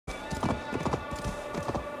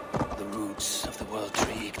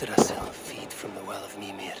Yggdrasil feed from the well of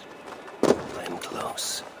Mimir. I am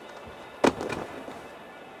close.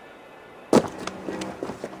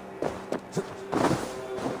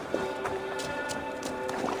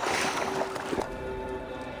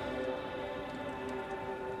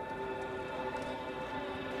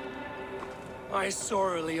 I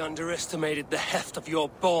sorely underestimated the heft of your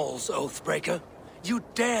balls, Oathbreaker. You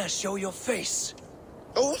dare show your face.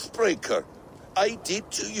 Oathbreaker, I did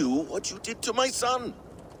to you what you did to my son.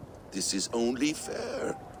 This is only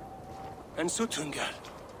fair. And Sutungar,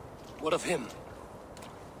 what of him?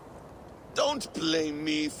 Don't blame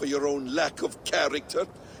me for your own lack of character.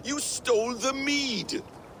 You stole the mead.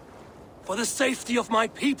 For the safety of my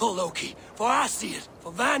people, Loki. For Aesir,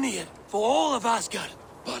 for Vanir, for all of Asgard.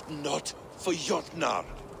 But not for Jotnar.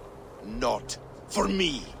 Not for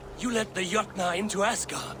me. You let the Jotnar into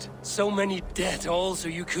Asgard. So many dead, all so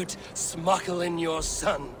you could smuggle in your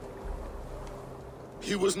son.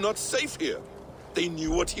 He was not safe here. They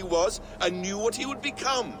knew what he was and knew what he would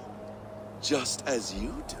become. Just as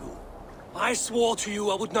you do. I swore to you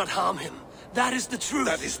I would not harm him. That is the truth.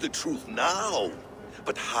 That is the truth now.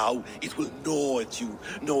 But how it will gnaw at you,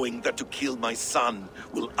 knowing that to kill my son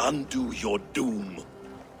will undo your doom.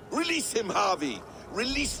 Release him, Harvey.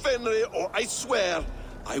 Release Fenrir, or I swear,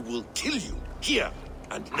 I will kill you, here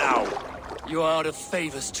and now. You are out of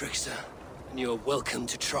favors, Trickster, and you are welcome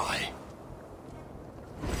to try.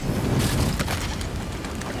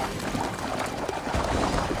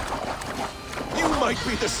 You might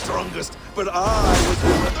be the strongest, but I was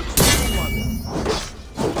never the cruel one.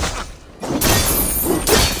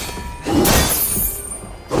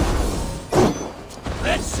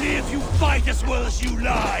 Let's see if you fight as well as you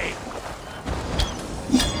lie!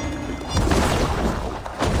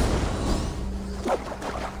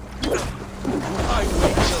 I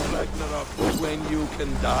wait till Ragnarok when you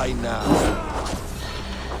can die now.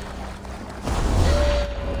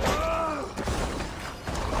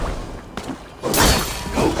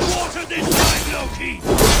 This time, Loki!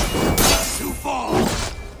 Not too far!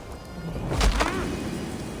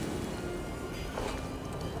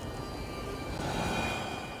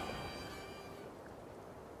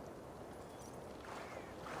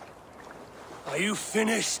 Are you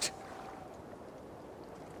finished?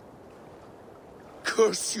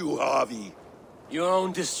 Curse you, Harvey. Your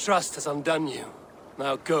own distrust has undone you.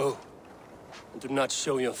 Now go. And do not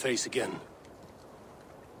show your face again.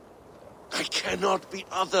 I cannot be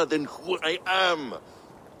other than who I am.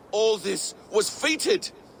 All this was fated.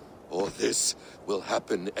 Or this will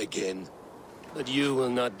happen again. But you will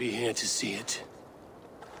not be here to see it.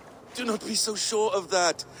 Do not be so sure of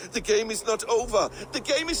that. The game is not over. The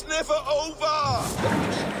game is never over!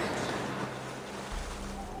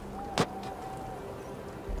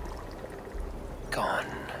 Gone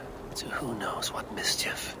to who knows what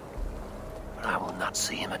mischief. But I will not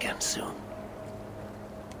see him again soon.